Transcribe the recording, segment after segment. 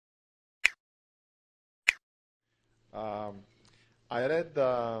I read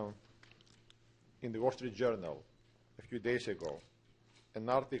in the Wall Street Journal a few days ago an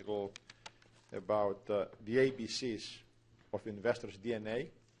article about the ABCs of investors' DNA.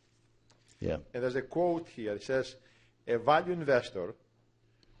 Yeah. And there's a quote here. It says, a value investor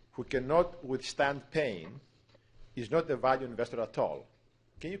who cannot withstand pain is not a value investor at all.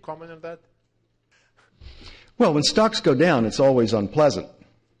 Can you comment on that? Well, when stocks go down, it's always unpleasant.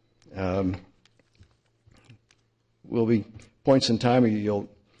 Will be points in time where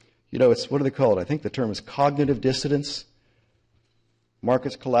it's, what do they call it? I think the term is cognitive dissonance.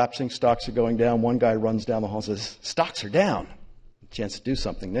 Market's collapsing, stocks are going down. One guy runs down the hall and says, stocks are down. Chance to do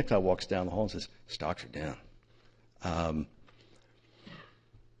something. Next guy walks down the hall and says, stocks are down.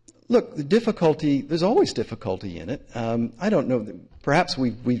 Look, the difficulty, there's always difficulty in it. I don't know, perhaps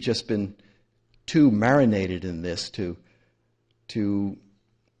we've just been too marinated in this to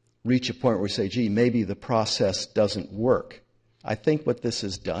reach a point where we say, gee, maybe the process doesn't work. I think what this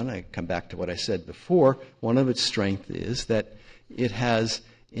has done, I come back to what I said before, one of its strengths is that it has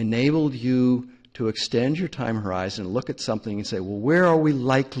enabled you to extend your time horizon, look at something and say, well, where are we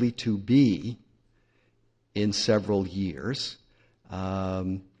likely to be in several years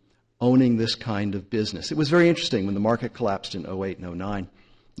owning this kind of business? It was very interesting when the market collapsed in 08 and 09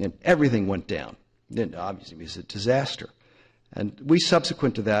 and everything went down. Then obviously it was a disaster. And we,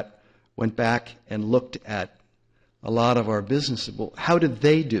 subsequent to that, went back and looked at a lot of our businesses. Well, how did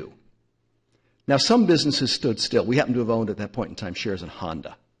they do? Now, some businesses stood still. We happen to have owned at that point in time shares in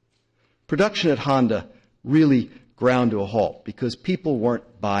Honda. Production at Honda really ground to a halt because people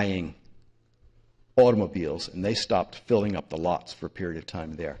weren't buying automobiles and they stopped filling up the lots for a period of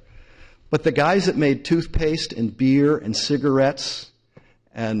time there. But the guys that made toothpaste and beer and cigarettes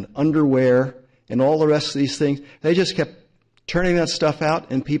and underwear and all the rest of these things, they just kept turning that stuff out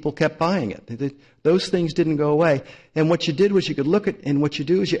and people kept buying it. Those things didn't go away. And what you did was you could look at, and what you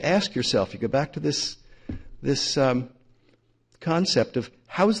do is you ask yourself, you go back to this concept of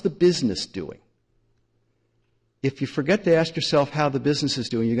how's the business doing? If you forget to ask yourself how the business is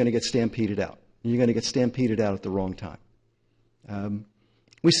doing, you're going to get stampeded out. You're going to get stampeded out at the wrong time.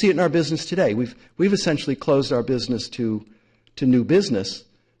 We see it in our business today. We've essentially closed our business to new business.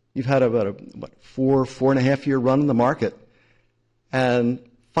 You've had about a 4.5 year run in the market. And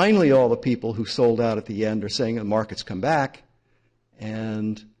finally all the people who sold out at the end are saying the market's come back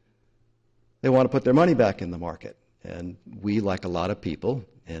and they want to put their money back in the market. And we, like a lot of people,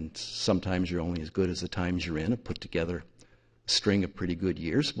 and sometimes you're only as good as the times you're in, have put together a string of pretty good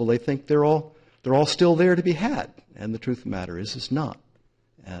years. Well, they think they're all still there to be had. And the truth of the matter is it's not.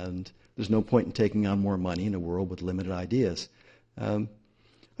 And there's no point in taking on more money in a world with limited ideas.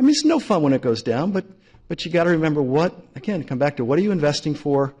 It's no fun when it goes down, but you got to remember come back to what are you investing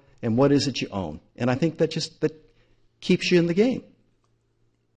for and what is it you own. And I think that keeps you in the game.